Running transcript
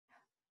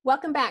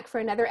Welcome back for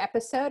another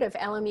episode of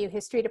LMU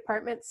History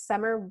Department's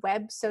summer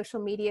web social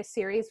media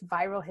series,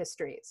 Viral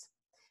Histories.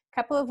 A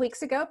couple of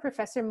weeks ago,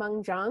 Professor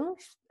Meng Zhang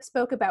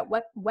spoke about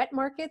wet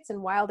markets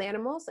and wild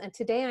animals, and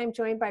today I'm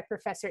joined by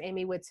Professor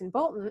Amy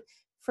Woodson-Boulton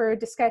for a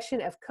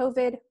discussion of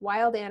COVID,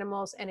 wild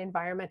animals, and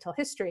environmental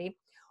history,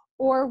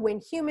 or when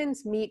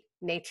humans meet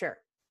nature.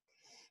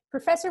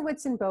 Professor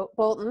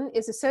Woodson-Boulton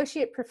is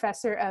Associate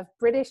Professor of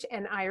British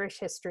and Irish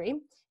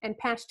History and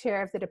past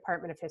chair of the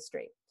Department of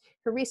History.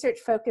 Her research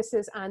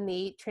focuses on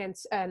the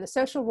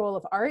social role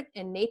of art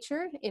and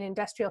nature in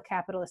industrial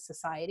capitalist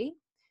society.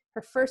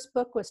 Her first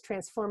book was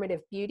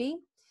Transformative Beauty,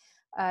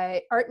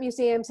 Art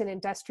Museums in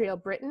Industrial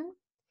Britain,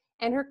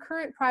 and her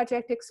current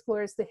project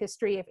explores the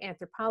history of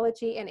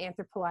anthropology and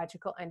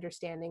anthropological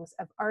understandings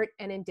of art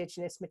and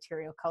indigenous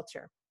material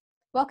culture.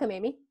 Welcome,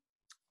 Amy.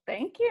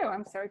 Thank you.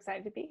 I'm so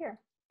excited to be here.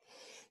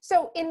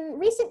 So in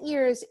recent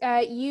years,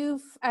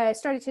 you've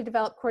started to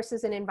develop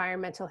courses in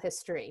environmental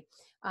history.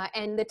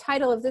 And the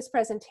title of this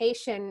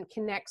presentation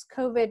connects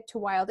COVID to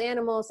wild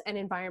animals and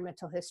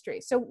environmental history.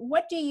 So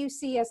what do you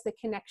see as the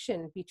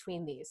connection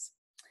between these?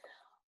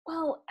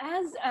 Well,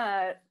 as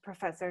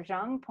Professor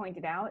Zhang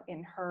pointed out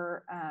in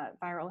her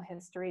Viral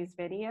Histories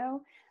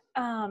video,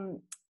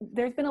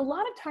 there's been a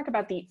lot of talk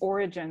about the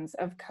origins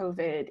of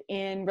COVID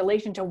in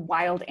relation to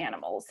wild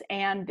animals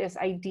and this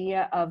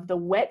idea of the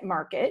wet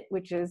market,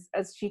 which is,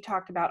 as she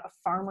talked about, a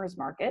farmer's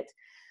market.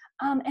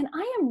 And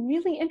I am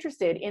really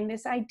interested in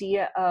this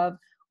idea of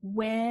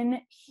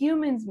when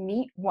humans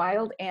meet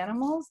wild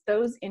animals,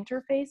 those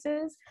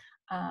interfaces.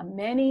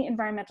 Many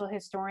environmental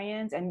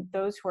historians and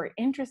those who are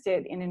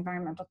interested in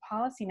environmental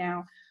policy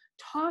now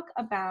talk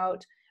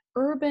about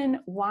urban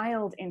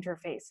wild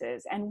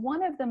interfaces. And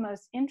one of the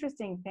most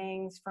interesting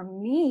things for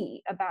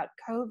me about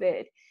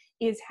COVID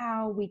is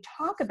how we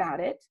talk about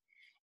it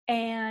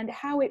and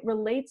how it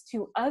relates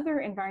to other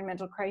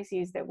environmental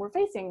crises that we're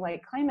facing,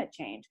 like climate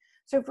change.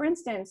 So for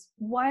instance,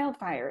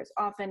 wildfires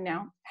often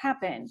now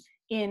happen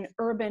in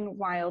urban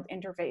wild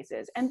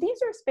interfaces. And these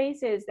are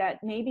spaces that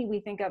maybe we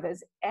think of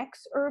as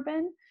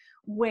ex-urban,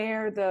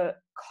 where the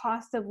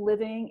cost of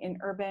living in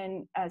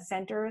urban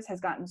centers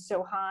has gotten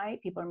so high,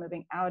 people are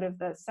moving out of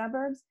the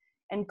suburbs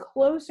and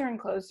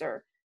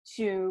closer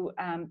to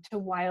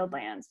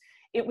wildlands.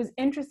 It was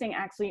interesting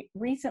actually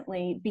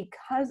recently,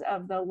 because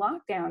of the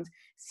lockdowns,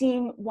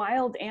 seeing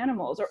wild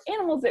animals, or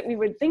animals that we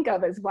would think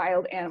of as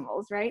wild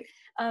animals, right,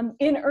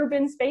 in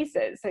urban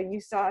spaces. So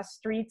you saw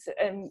streets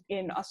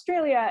in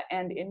Australia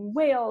and in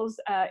Wales,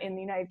 in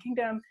the United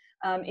Kingdom,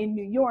 in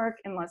New York,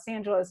 in Los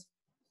Angeles,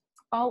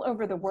 all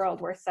over the world,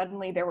 where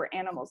suddenly there were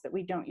animals that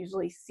we don't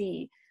usually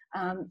see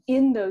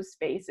in those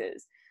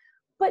spaces.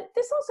 But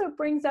this also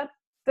brings up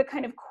the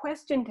kind of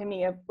question to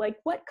me of, like,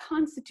 what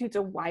constitutes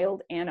a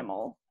wild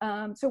animal?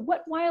 So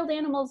what wild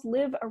animals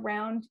live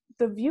around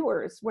the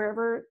viewers,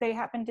 wherever they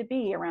happen to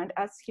be, around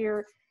us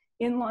here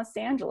in Los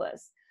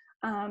Angeles?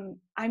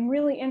 I'm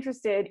really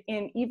interested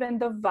in even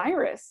the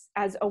virus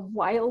as a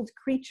wild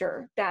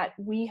creature that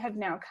we have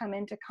now come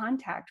into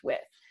contact with.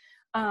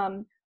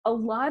 A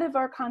lot of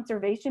our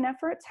conservation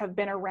efforts have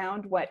been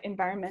around what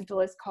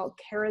environmentalists call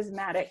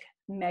charismatic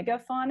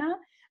megafauna.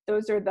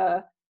 Those are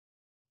the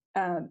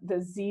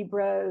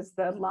zebras,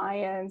 the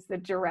lions, the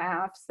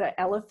giraffes, the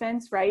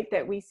elephants, right,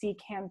 that we see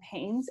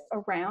campaigns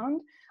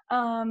around.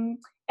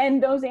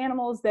 And those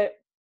animals that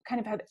kind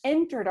of have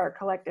entered our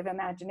collective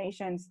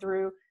imaginations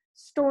through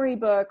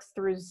storybooks,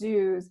 through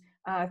zoos,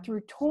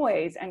 through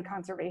toys and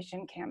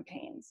conservation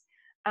campaigns.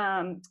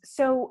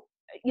 So,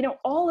 you know,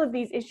 all of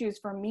these issues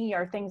for me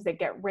are things that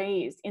get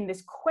raised in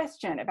this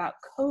question about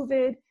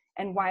COVID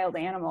and wild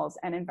animals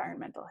and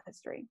environmental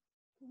history.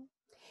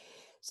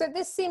 So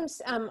this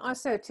seems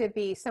also to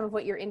be some of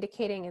what you're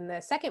indicating in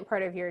the second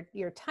part of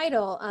your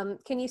title.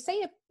 Can you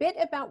say a bit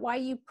about why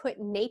you put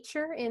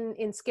nature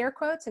in scare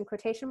quotes and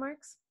quotation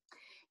marks?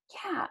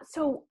 Yeah,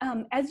 so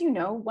as you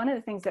know, one of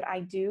the things that I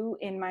do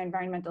in my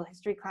environmental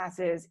history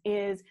classes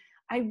is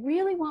I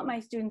really want my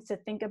students to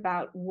think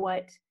about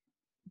what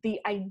the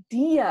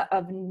idea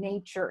of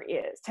nature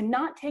is, to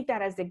not take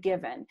that as a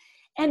given.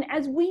 And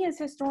as we as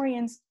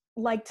historians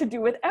like to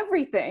do with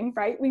everything,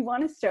 right? We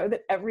want to show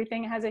that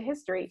everything has a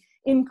history,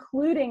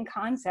 including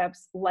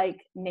concepts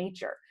like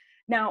nature.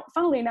 Now,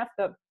 funnily enough,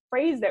 the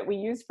phrase that we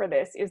use for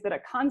this is that a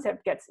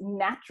concept gets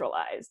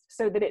naturalized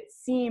so that it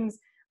seems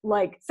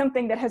like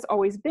something that has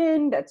always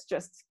been, that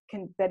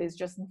is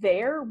just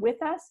there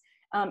with us,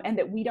 and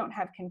that we don't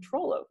have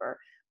control over.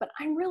 But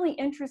I'm really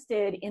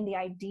interested in the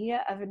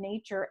idea of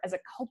nature as a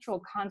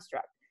cultural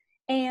construct.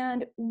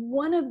 And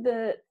one of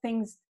the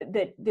things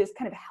that this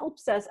kind of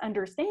helps us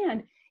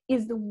understand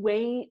is the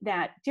way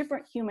that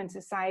different human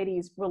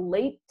societies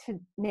relate to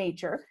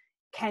nature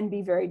can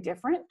be very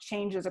different,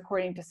 changes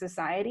according to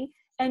society,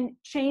 and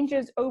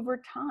changes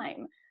over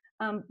time.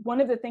 One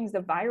of the things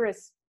the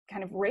virus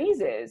kind of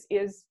raises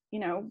is, you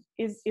know,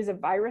 is a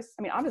virus,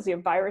 I mean, obviously a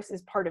virus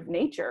is part of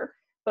nature,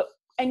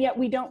 and yet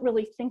we don't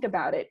really think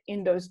about it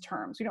in those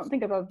terms. We don't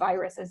think of a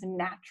virus as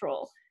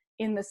natural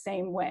in the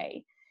same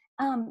way.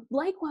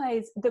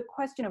 Likewise, the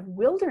question of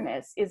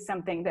wilderness is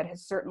something that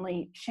has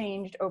certainly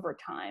changed over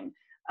time.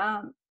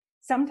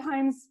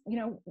 Sometimes,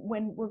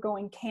 when we're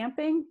going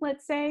camping,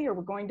 let's say, or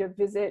we're going to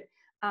visit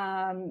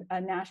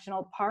a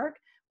national park,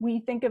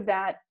 we think of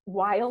that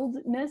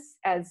wildness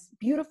as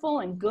beautiful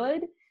and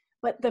good,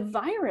 but the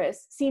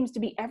virus seems to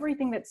be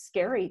everything that's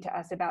scary to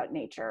us about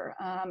nature,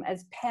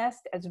 as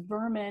pests, as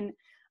vermin.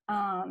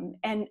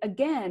 And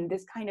again,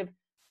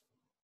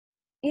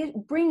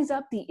 it brings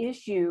up the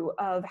issue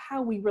of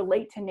how we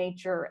relate to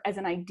nature as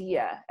an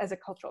idea, as a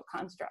cultural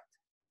construct.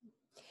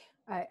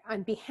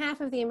 On behalf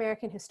of the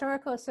American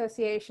Historical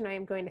Association, I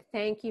am going to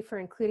thank you for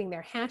including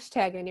their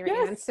hashtag in your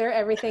answer.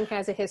 Everything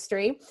has a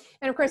history.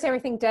 And of course,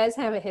 everything does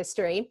have a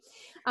history.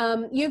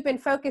 You've been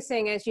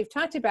focusing, as you've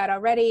talked about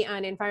already,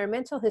 on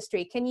environmental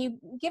history. Can you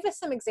give us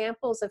some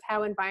examples of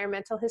how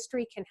environmental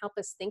history can help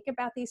us think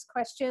about these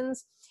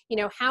questions?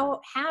 How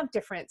have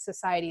different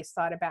societies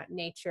thought about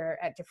nature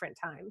at different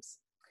times?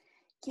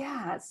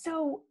 Yeah,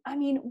 so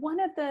one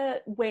of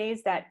the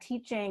ways that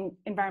teaching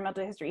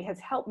environmental history has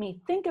helped me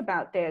think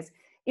about this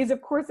is,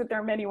 of course, that there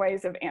are many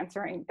ways of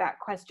answering that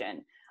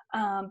question.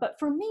 But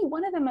for me,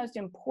 one of the most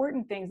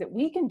important things that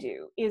we can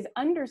do is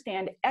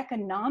understand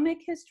economic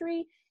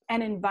history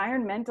and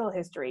environmental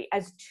history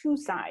as two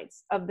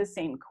sides of the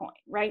same coin,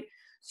 right?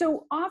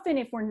 So often,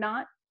 if we're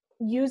not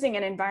using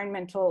an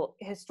environmental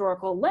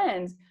historical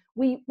lens,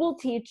 we will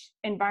teach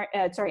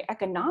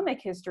economic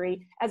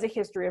history as a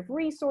history of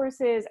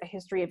resources, a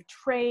history of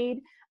trade,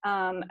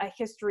 a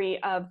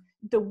history of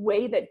the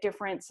way that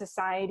different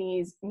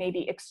societies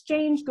maybe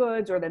exchange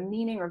goods or the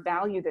meaning or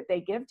value that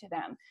they give to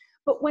them.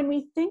 But when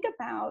we think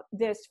about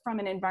this from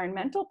an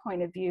environmental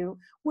point of view,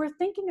 we're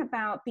thinking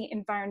about the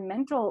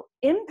environmental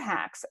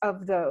impacts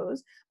of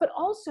those, but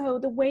also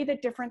the way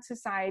that different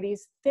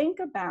societies think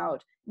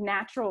about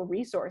natural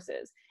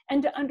resources,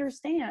 and to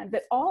understand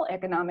that all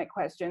economic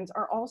questions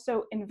are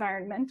also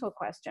environmental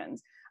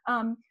questions.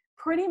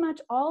 Pretty much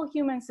all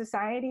human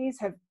societies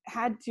have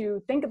had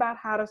to think about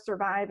how to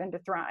survive and to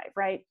thrive,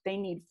 right? They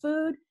need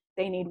food,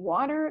 they need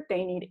water,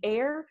 they need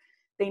air,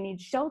 they need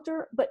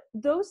shelter, but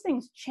those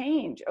things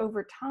change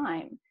over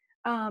time.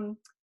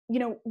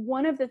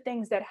 One of the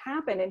things that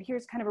happen, and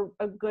here's kind of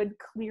a good,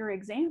 clear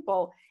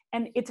example,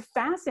 and it's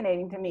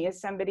fascinating to me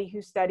as somebody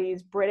who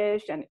studies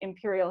British and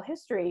imperial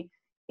history,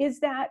 is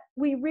that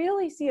we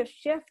really see a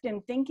shift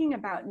in thinking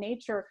about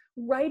nature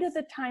right at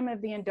the time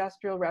of the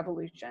Industrial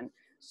Revolution.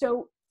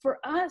 So for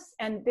us,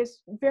 and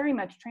this very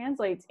much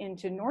translates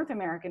into North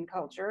American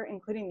culture,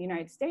 including the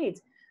United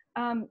States,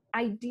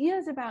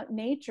 ideas about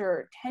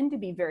nature tend to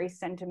be very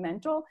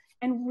sentimental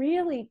and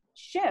really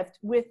shift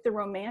with the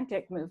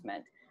Romantic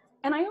movement.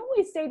 And I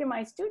always say to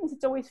my students,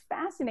 it's always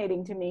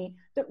fascinating to me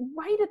that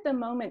right at the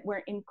moment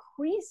where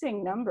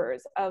increasing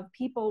numbers of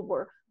people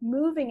were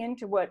moving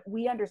into what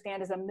we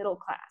understand as a middle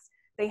class,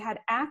 they had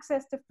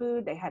access to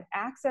food, they had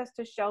access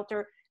to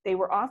shelter, they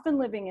were often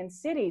living in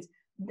cities,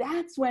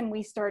 that's when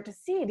we start to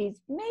see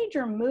these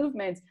major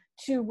movements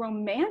to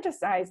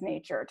romanticize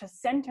nature, to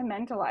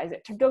sentimentalize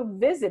it, to go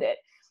visit it.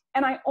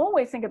 And I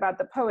always think about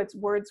the poets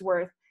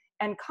Wordsworth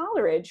and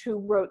Coleridge, who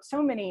wrote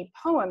so many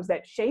poems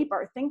that shape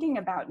our thinking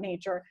about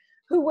nature,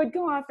 who would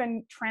go off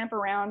and tramp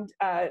around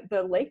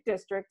the Lake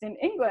District in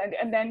England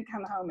and then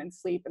come home and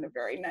sleep in a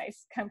very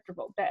nice,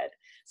 comfortable bed.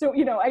 So,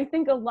 I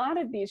think a lot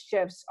of these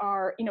shifts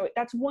are,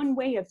 that's one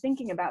way of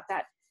thinking about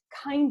that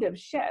kind of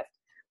shift.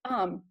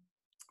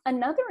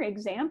 Another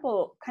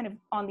example, kind of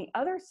on the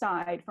other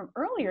side from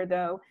earlier,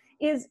 though,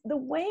 is the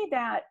way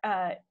that,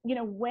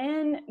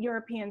 when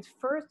Europeans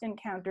first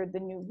encountered the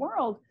New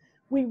World,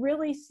 we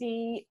really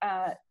see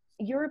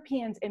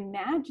Europeans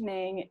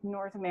imagining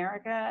North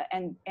America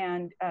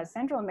and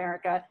Central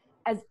America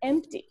as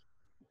empty,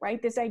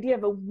 right? This idea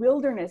of a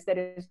wilderness that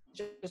is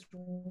just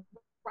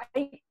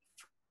ripe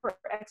for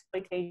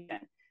exploitation.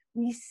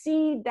 We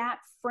see that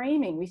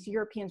framing, we see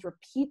Europeans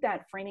repeat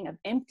that framing of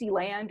empty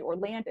land or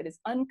land that is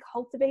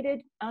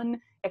uncultivated,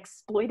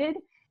 unexploited,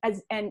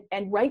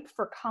 and ripe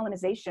for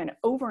colonization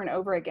over and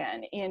over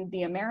again in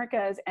the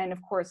Americas, and of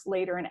course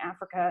later in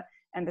Africa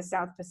and the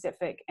South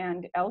Pacific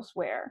and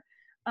elsewhere.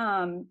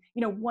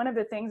 One of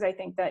the things I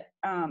think that,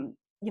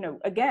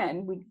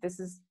 again,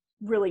 this is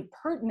really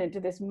pertinent to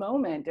this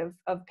moment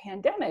of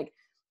pandemic,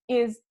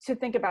 is to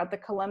think about the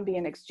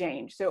Columbian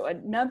Exchange. So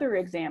another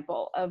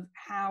example of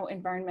how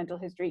environmental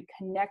history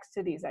connects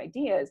to these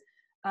ideas,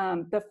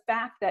 the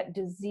fact that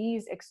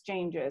disease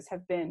exchanges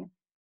have been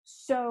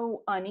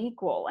so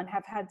unequal and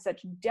have had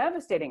such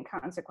devastating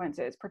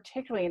consequences,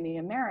 particularly in the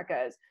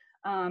Americas.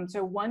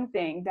 So one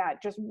thing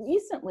that just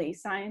recently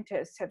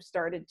scientists have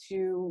started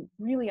to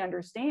really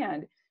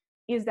understand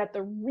is that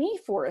the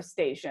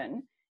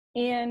reforestation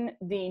in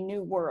the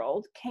New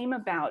World came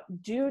about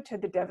due to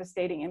the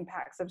devastating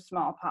impacts of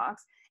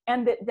smallpox,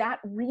 and that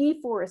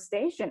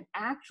reforestation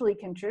actually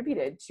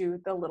contributed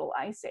to the Little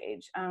Ice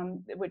Age,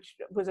 which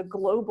was a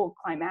global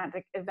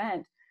climatic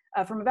event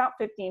from about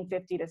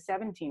 1550 to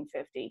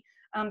 1750.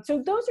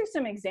 So those are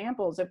some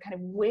examples of kind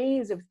of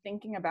ways of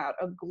thinking about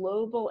a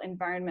global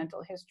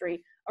environmental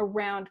history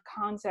around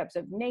concepts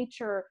of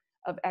nature,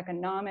 of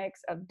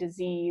economics, of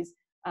disease,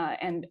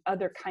 and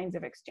other kinds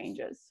of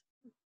exchanges.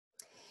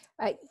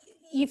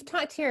 You've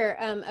talked here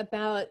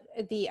about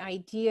the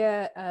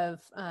idea of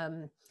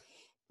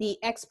the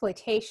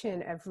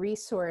exploitation of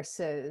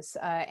resources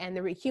and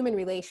the human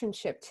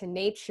relationship to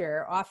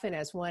nature, often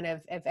as one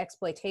of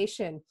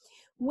exploitation.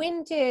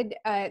 When did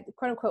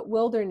quote unquote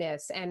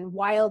wilderness and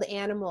wild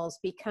animals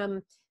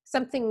become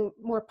something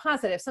more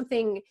positive,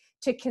 something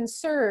to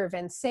conserve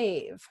and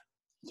save?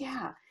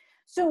 Yeah.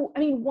 So, I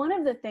mean, one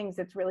of the things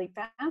that's really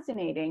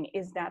fascinating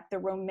is that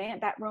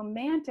that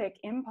romantic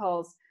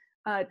impulse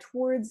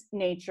towards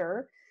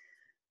nature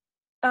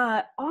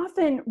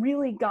often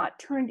really got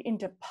turned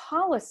into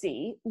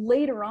policy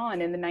later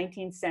on in the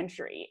 19th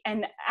century.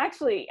 And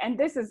actually, and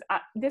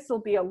this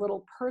will be a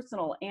little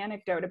personal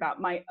anecdote about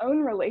my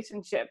own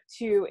relationship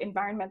to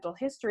environmental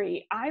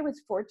history. I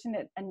was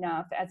fortunate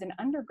enough as an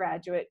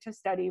undergraduate to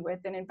study with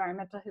an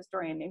environmental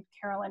historian named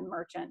Carolyn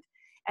Merchant.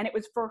 And it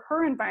was for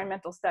her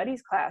environmental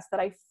studies class that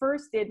I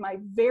first did my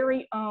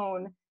very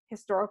own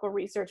historical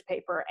research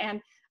paper.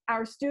 And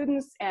our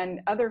students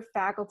and other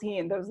faculty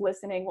and those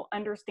listening will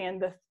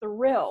understand the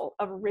thrill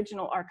of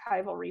original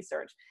archival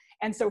research.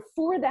 And so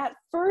for that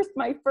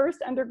my first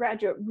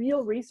undergraduate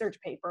real research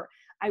paper,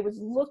 I was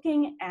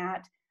looking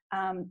at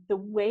the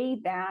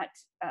way that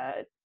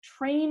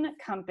train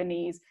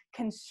companies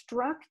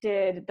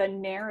constructed the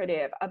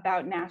narrative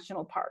about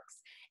national parks.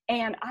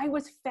 And I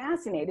was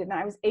fascinated, and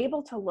I was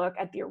able to look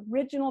at the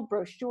original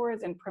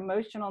brochures and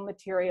promotional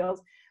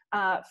materials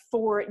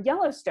for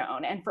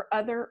Yellowstone and for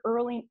other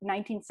early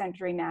 19th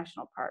century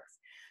national parks.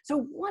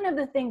 So one of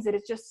the things that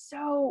is just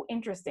so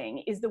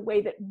interesting is the way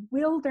that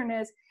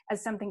wilderness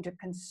as something to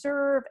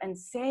conserve and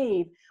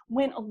save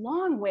went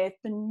along with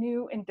the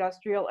new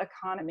industrial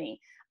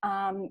economy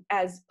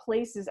as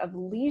places of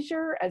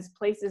leisure, as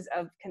places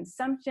of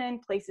consumption,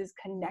 places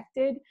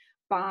connected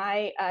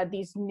by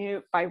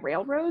by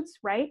railroads,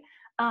 right?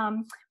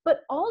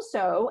 But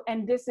also,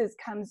 and this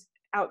comes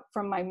out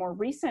from my more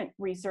recent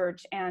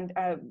research and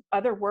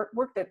other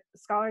work that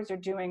scholars are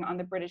doing on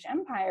the British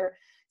Empire,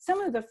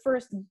 some of the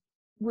first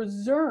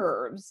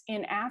reserves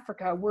in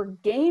Africa were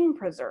game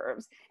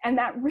preserves. And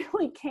that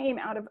really came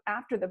out of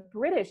after the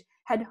British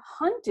had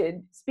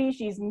hunted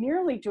species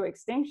nearly to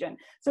extinction.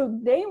 So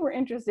they were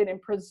interested in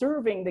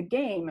preserving the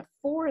game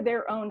for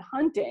their own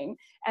hunting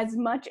as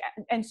much,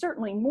 and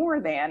certainly more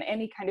than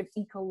any kind of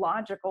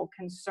ecological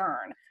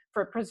concern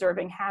for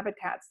preserving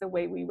habitats the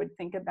way we would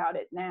think about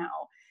it now.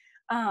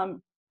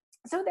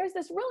 So there's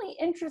this really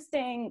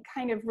interesting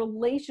kind of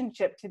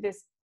relationship to the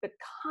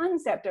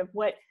concept of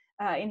what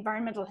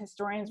environmental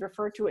historians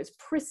refer to as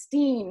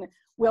pristine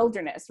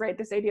wilderness, right?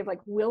 This idea of like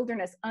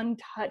wilderness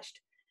untouched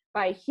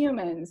by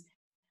humans,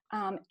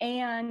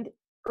 and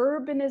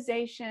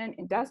urbanization,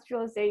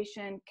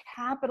 industrialization,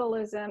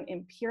 capitalism,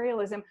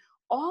 imperialism,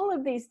 all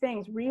of these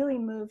things really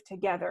move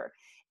together.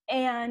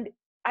 And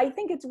I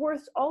think it's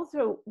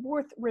also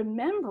worth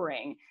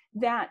remembering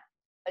that,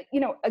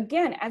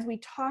 again, as we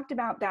talked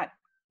about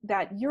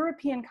that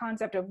European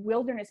concept of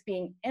wilderness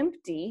being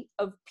empty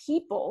of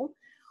people,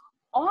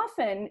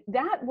 often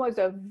that was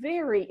a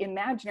very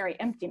imaginary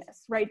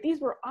emptiness, right?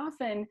 These were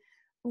often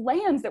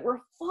lands that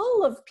were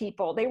full of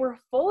people. They were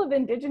full of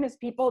indigenous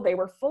people. They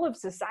were full of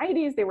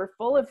societies. They were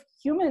full of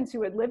humans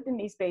who had lived in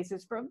these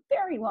spaces for a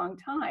very long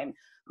time,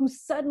 who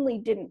suddenly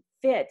didn't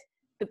fit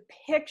the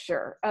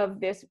picture of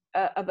this,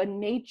 of a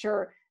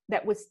nature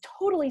that was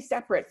totally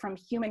separate from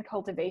human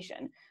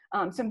cultivation.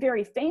 Some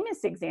very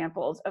famous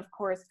examples, of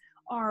course,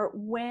 are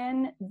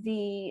when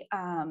the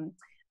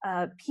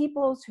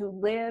peoples who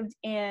lived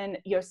in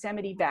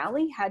Yosemite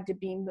Valley had to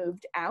be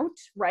moved out,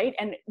 right?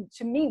 And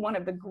to me, one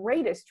of the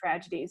greatest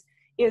tragedies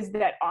is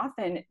that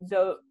often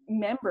the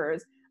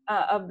members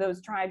of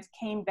those tribes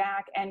came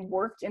back and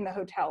worked in the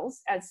hotels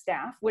as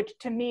staff, which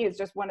to me is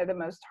just one of the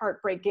most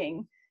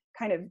heartbreaking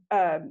kind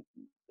of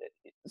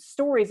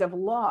stories of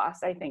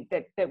loss, I think,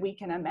 that we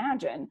can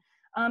imagine.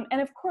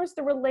 And of course,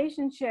 the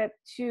relationship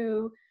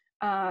to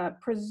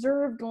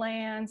preserved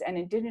lands and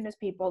indigenous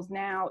peoples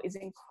now is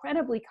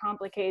incredibly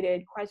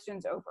complicated.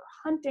 Questions over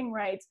hunting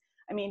rights.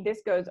 I mean,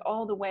 this goes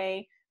all the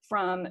way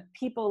from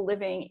people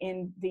living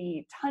in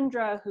the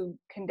tundra who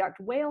conduct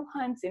whale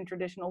hunts in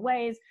traditional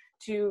ways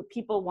to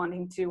people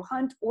wanting to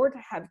hunt or to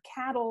have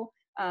cattle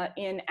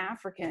in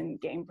African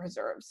game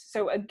preserves.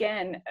 So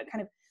again,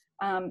 kind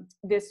of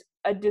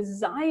a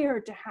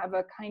desire to have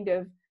a kind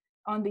of,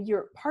 on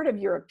the part of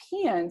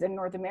Europeans and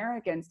North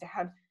Americans, to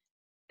have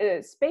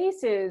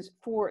spaces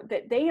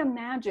that they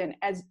imagine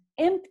as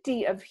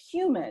empty of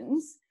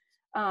humans,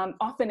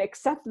 often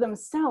except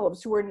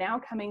themselves, who are now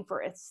coming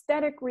for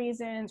aesthetic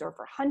reasons or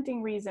for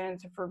hunting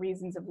reasons or for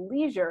reasons of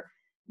leisure,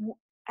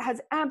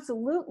 has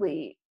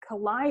absolutely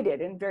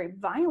collided in very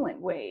violent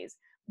ways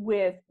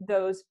with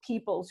those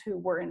peoples who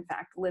were in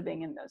fact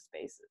living in those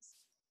spaces.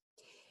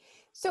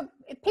 So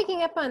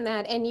picking up on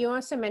that, and you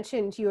also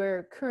mentioned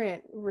your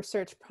current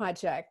research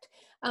project,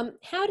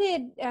 how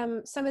did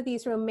some of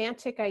these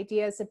romantic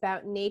ideas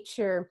about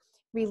nature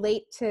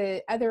relate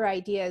to other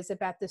ideas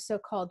about the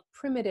so-called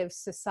primitive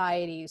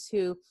societies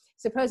who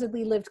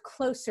supposedly lived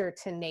closer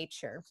to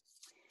nature?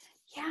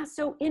 Yeah,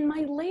 so in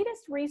my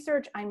latest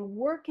research, I'm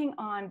working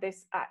on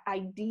this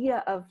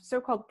idea of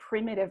so-called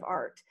primitive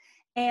art.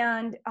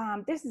 And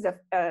this is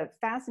a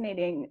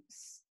fascinating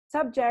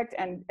subject,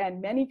 and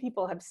many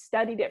people have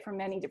studied it from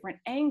many different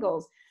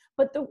angles.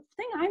 But the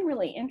thing I'm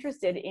really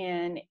interested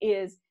in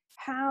is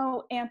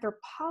how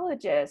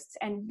anthropologists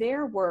and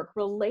their work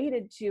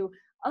related to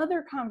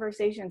other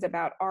conversations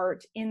about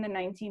art in the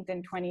 19th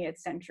and 20th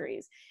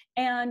centuries.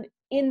 And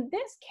in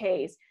this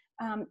case,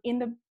 in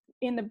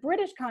the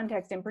British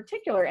context in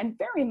particular, and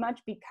very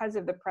much because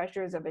of the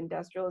pressures of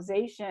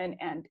industrialization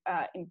and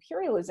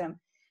imperialism,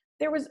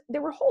 there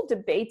were whole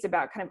debates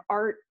about kind of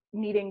art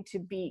needing to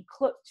be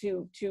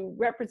to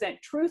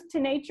represent truth to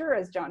nature,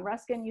 as John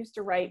Ruskin used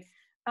to write.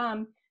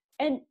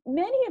 And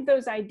many of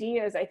those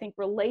ideas, I think,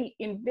 relate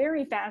in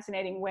very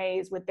fascinating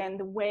ways within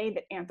the way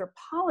that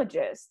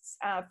anthropologists,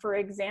 for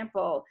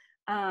example,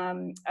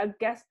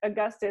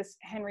 Augustus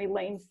Henry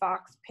Lane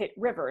Fox Pitt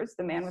Rivers,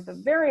 the man with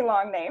a very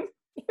long name,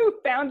 who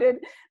founded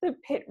the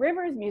Pitt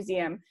Rivers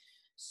Museum,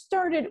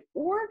 started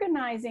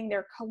organizing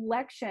their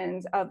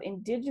collections of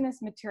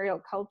indigenous material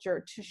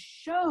culture to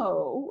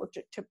show, or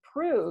to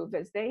prove,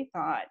 as they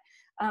thought,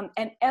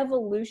 an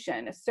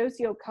evolution, a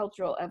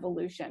sociocultural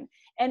evolution.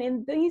 And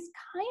in these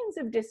kinds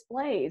of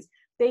displays,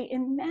 they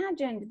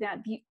imagined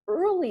that the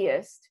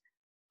earliest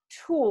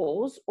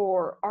tools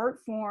or art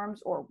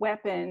forms or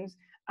weapons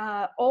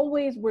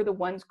always were the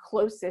ones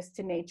closest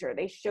to nature.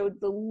 They showed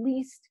the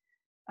least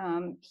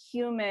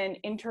human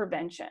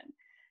intervention.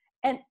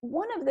 And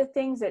one of the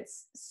things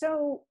that's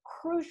so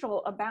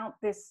crucial about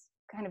this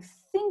kind of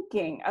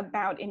thinking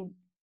about in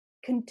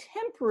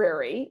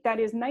contemporary, that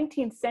is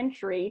 19th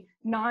century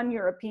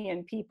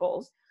non-European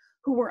peoples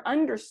who were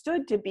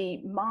understood to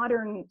be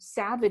modern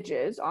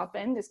savages,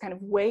 often this kind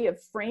of way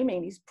of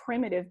framing these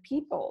primitive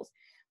peoples,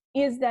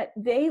 is that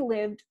they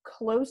lived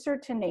closer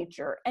to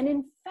nature. And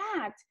in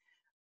fact,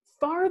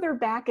 farther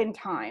back in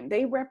time,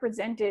 they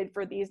represented,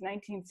 for these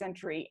 19th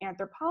century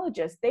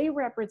anthropologists, they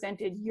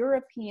represented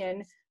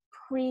European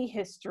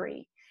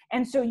prehistory.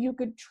 And so you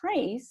could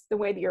trace, the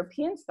way the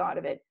Europeans thought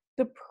of it,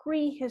 the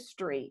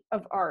prehistory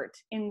of art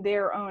in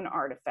their own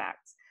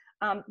artifacts.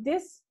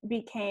 This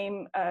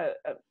became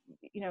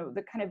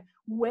the kind of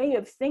way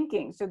of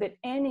thinking, so that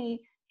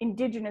any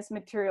indigenous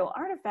material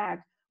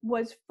artifact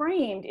was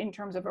framed in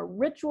terms of a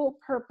ritual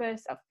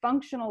purpose, a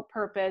functional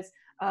purpose,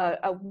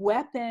 a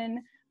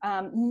weapon,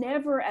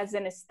 never as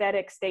an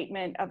aesthetic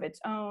statement of its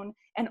own,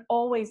 and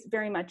always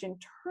very much in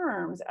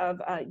terms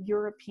of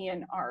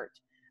European art.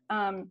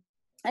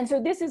 And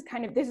so this is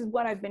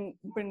what I've been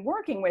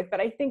working with.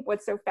 But I think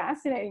what's so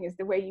fascinating is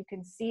the way you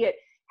can see it,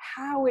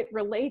 how it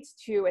relates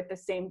to, at the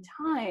same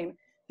time,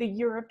 the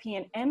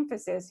European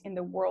emphasis in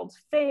the world's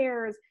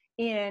fairs,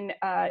 in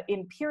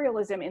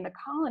imperialism in the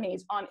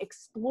colonies, on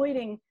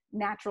exploiting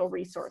natural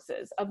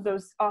resources of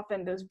those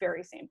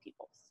very same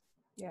peoples.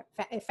 Yeah,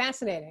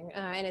 fascinating,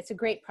 and it's a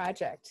great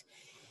project.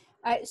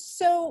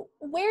 So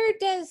where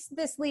does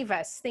this leave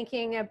us,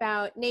 thinking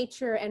about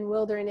nature and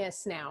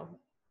wilderness now?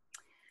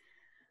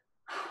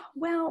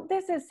 Well,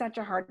 this is such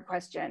a hard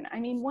question. I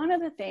mean, one of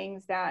the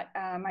things that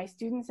my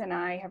students and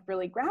I have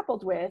really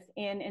grappled with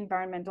in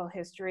environmental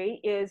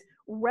history is,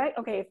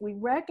 if we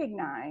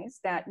recognize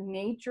that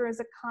nature is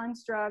a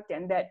construct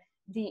and that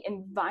the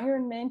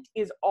environment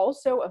is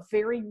also a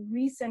very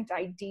recent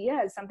idea,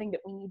 as something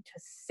that we need to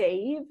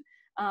save,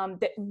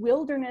 that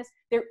wilderness,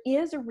 there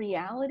is a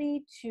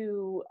reality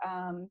to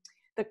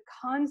the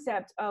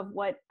concept of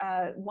what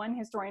one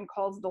historian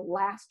calls the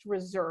last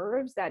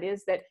reserves. That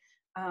is that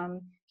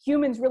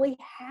humans really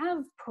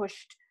have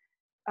pushed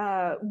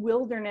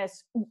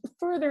wilderness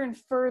further and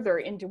further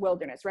into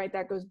wilderness, right?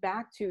 That goes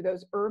back to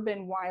those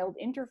urban wild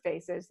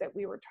interfaces that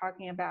we were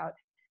talking about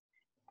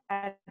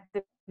at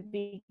the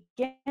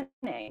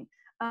beginning.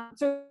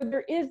 So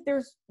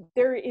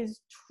there is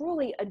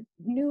truly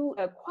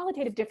a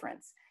qualitative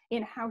difference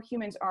in how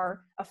humans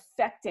are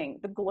affecting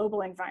the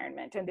global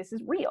environment, and this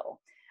is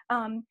real.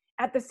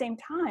 At the same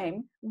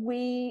time,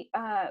 we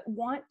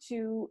want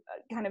to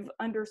kind of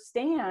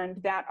understand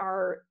that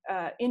our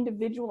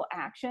individual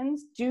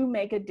actions do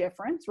make a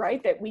difference,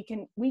 right? That we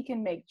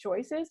can make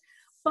choices,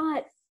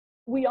 but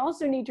we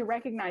also need to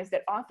recognize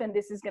that often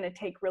this is going to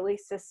take really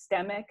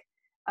systemic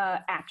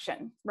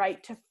action,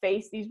 right? To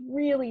face these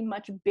really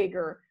much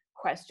bigger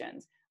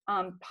questions.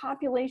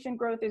 Population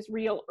growth is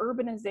real,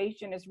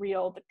 urbanization is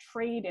real, the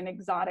trade in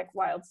exotic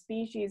wild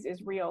species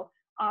is real,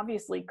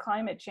 obviously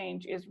climate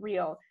change is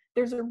real.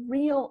 There's a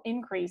real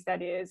increase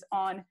that is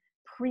on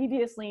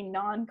previously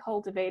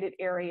non-cultivated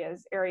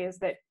areas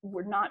that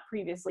were not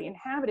previously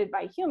inhabited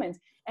by humans.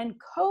 And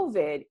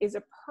COVID is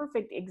a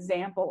perfect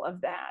example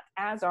of that,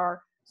 as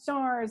are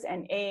SARS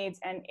and AIDS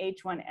and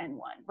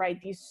H1N1,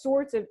 right? These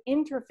sorts of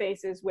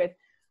interfaces with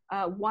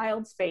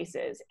wild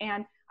spaces.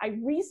 And I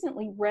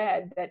recently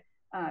read that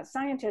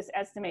scientists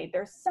estimate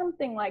there's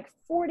something like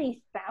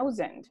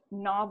 40,000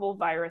 novel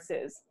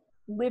viruses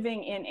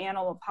living in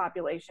animal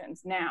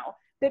populations now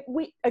that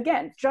we,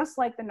 again, just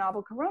like the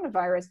novel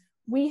coronavirus,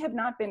 we have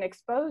not been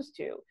exposed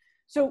to.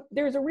 So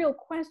there's a real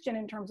question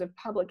in terms of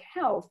public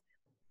health,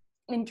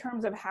 in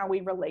terms of how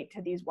we relate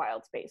to these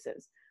wild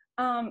spaces.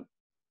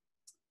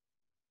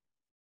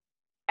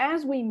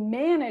 As we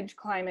manage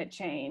climate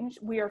change,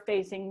 we are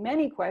facing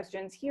many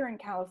questions here in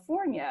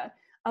California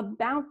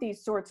about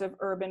these sorts of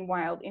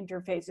urban-wild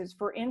interfaces,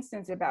 for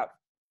instance, about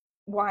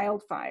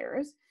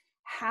wildfires.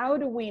 How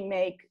do we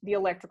make the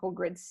electrical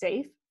grid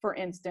safe, for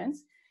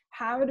instance?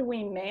 How do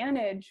we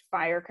manage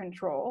fire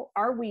control?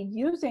 Are we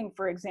using,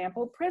 for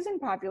example, prison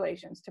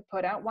populations to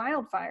put out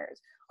wildfires?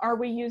 Are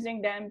we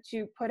using them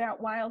to put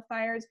out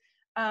wildfires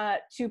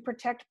to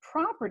protect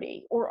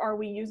property, or are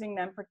we using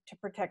them to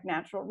protect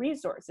natural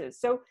resources?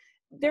 So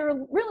there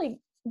are really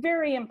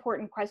very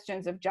important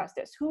questions of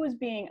justice. Who is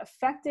being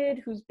affected?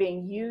 Who's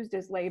being used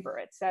as labor,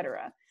 et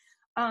cetera?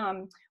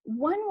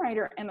 One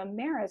writer, Emma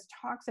Maris,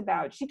 talks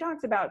about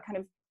kind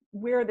of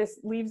where this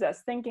leaves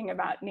us thinking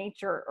about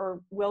nature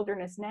or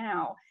wilderness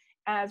now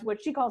as what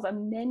she calls a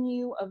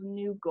menu of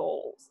new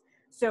goals.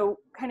 So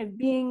kind of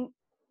being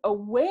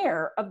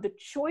aware of the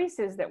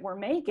choices that we're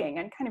making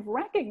and kind of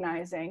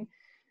recognizing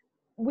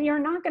we are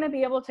not going to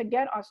be able to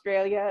get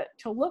Australia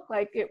to look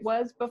like it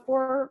was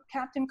before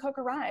Captain Cook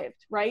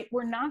arrived, right?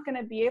 We're not going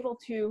to be able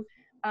to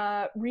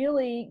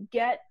really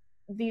get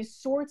these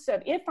sorts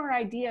of, if our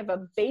idea of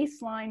a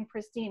baseline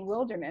pristine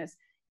wilderness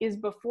is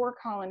before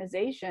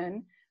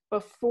colonization,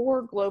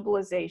 before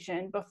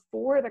globalization,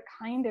 before the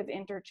kind of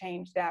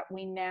interchange that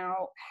we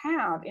now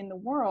have in the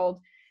world,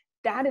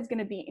 that is going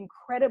to be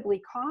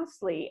incredibly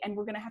costly, and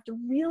we're going to have to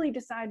really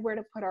decide where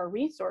to put our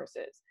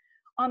resources.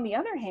 On the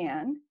other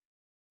hand,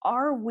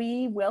 are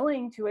we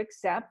willing to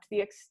accept the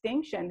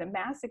extinction, the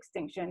mass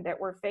extinction that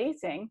we're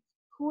facing?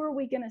 Who are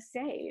we going to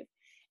save?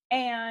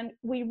 And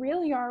we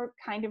really are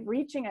kind of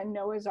reaching a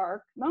Noah's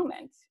Ark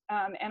moment.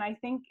 And I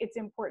think it's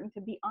important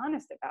to be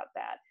honest about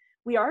that.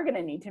 We are going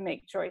to need to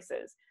make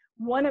choices.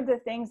 One of the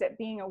things that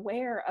being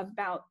aware of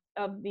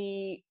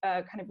the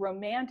kind of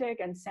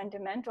romantic and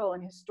sentimental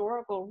and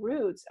historical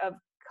roots of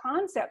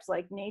concepts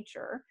like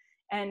nature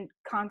and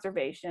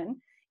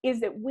conservation is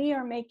that we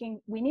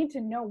need to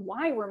know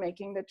why we're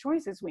making the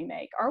choices we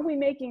make. Are we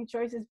making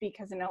choices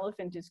because an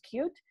elephant is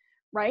cute,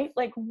 right?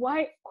 Like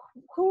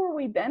who are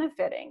we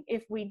benefiting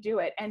if we do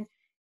it? And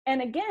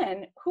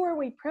again, who are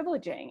we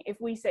privileging? If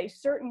we say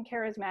certain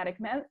charismatic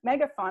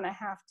megafauna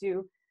have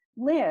to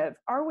live,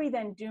 are we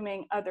then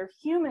dooming other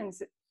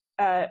humans,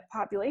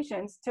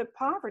 populations to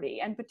poverty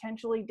and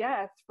potentially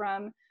death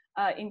from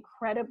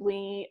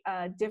incredibly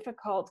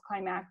difficult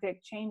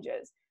climatic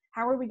changes?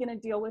 How are we going to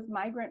deal with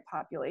migrant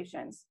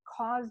populations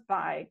caused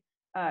by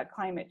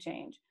climate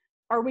change?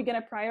 Are we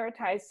going to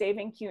prioritize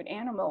saving cute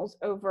animals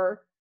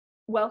over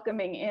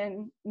welcoming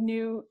in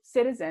new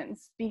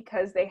citizens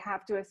because they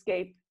have to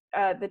escape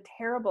the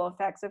terrible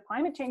effects of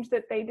climate change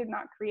that they did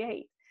not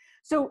create?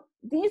 So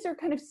these are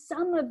kind of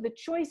some of the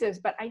choices,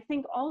 but I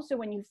think also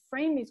when you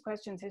frame these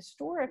questions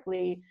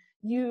historically,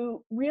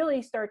 you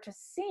really start to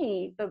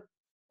see the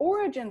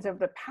origins of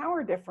the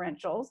power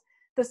differentials,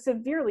 the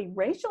severely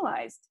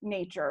racialized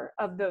nature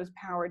of those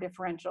power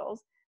differentials,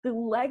 the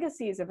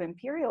legacies of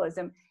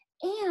imperialism,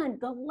 and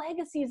the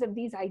legacies of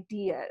these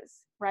ideas,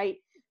 right?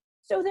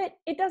 So that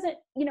it doesn't,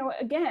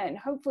 again,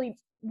 hopefully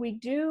we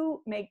do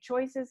make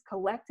choices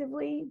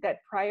collectively that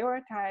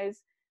prioritize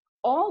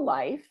all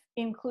life,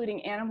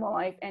 including animal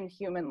life and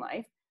human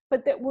life,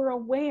 but that we're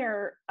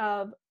aware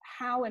of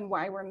how and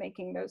why we're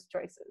making those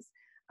choices.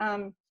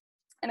 And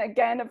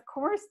again, of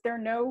course, there are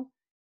no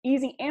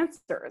easy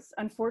answers,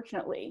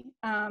 unfortunately.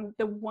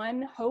 The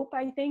one hope,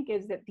 I think,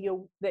 is that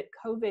that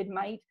COVID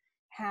might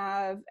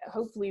have,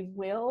 hopefully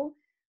will,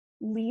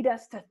 lead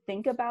us to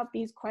think about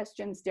these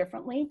questions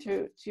differently,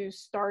 to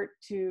start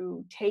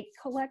to take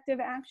collective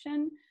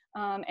action,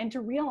 and to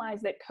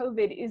realize that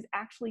COVID is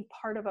actually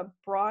part of a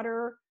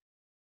broader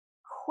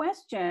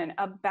question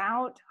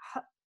about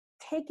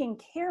taking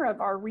care of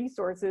our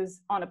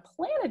resources on a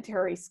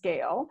planetary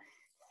scale,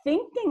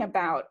 thinking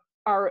about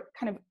our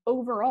kind of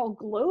overall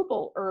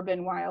global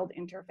urban wild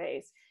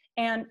interface,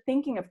 and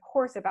thinking, of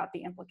course, about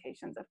the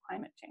implications of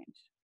climate change.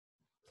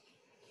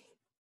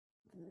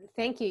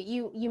 Thank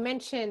you. You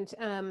mentioned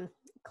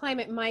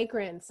climate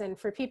migrants, and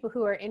for people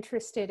who are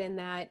interested in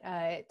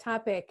that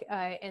topic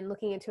and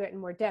looking into it in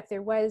more depth,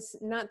 there was,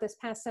 not this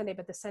past Sunday,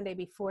 but the Sunday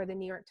before, the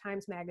New York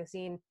Times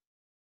Magazine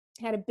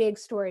had a big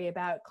story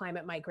about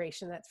climate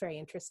migration. That's very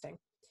interesting.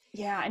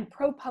 Yeah, and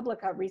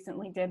ProPublica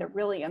recently did a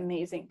really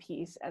amazing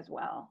piece as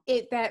well.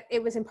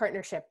 It was in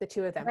partnership, the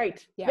two of them.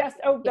 Right. Yeah. Yes.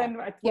 Oh, yeah. then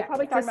we'll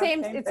probably talk about the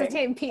same thing. It's the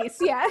same piece.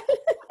 Yeah.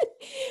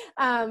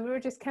 We're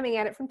just coming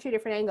at it from two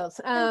different angles.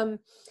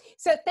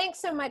 So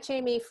thanks so much,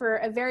 Amy, for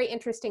a very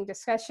interesting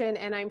discussion.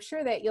 And I'm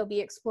sure that you'll be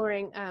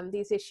exploring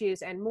these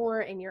issues and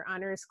more in your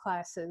honors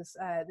classes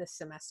this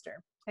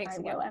semester. Thanks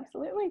again. I will,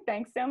 absolutely.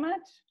 Thanks so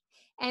much.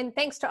 And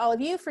thanks to all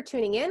of you for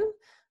tuning in.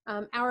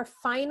 Our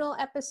final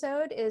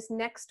episode is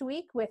next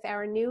week with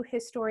our new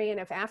historian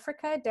of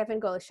Africa,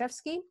 Devin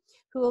Golashevsky,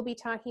 who will be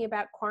talking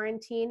about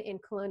quarantine in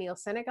colonial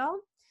Senegal.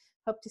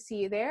 Hope to see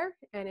you there.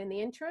 And in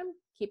the interim,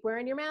 keep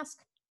wearing your mask.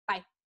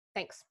 Bye.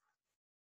 Thanks.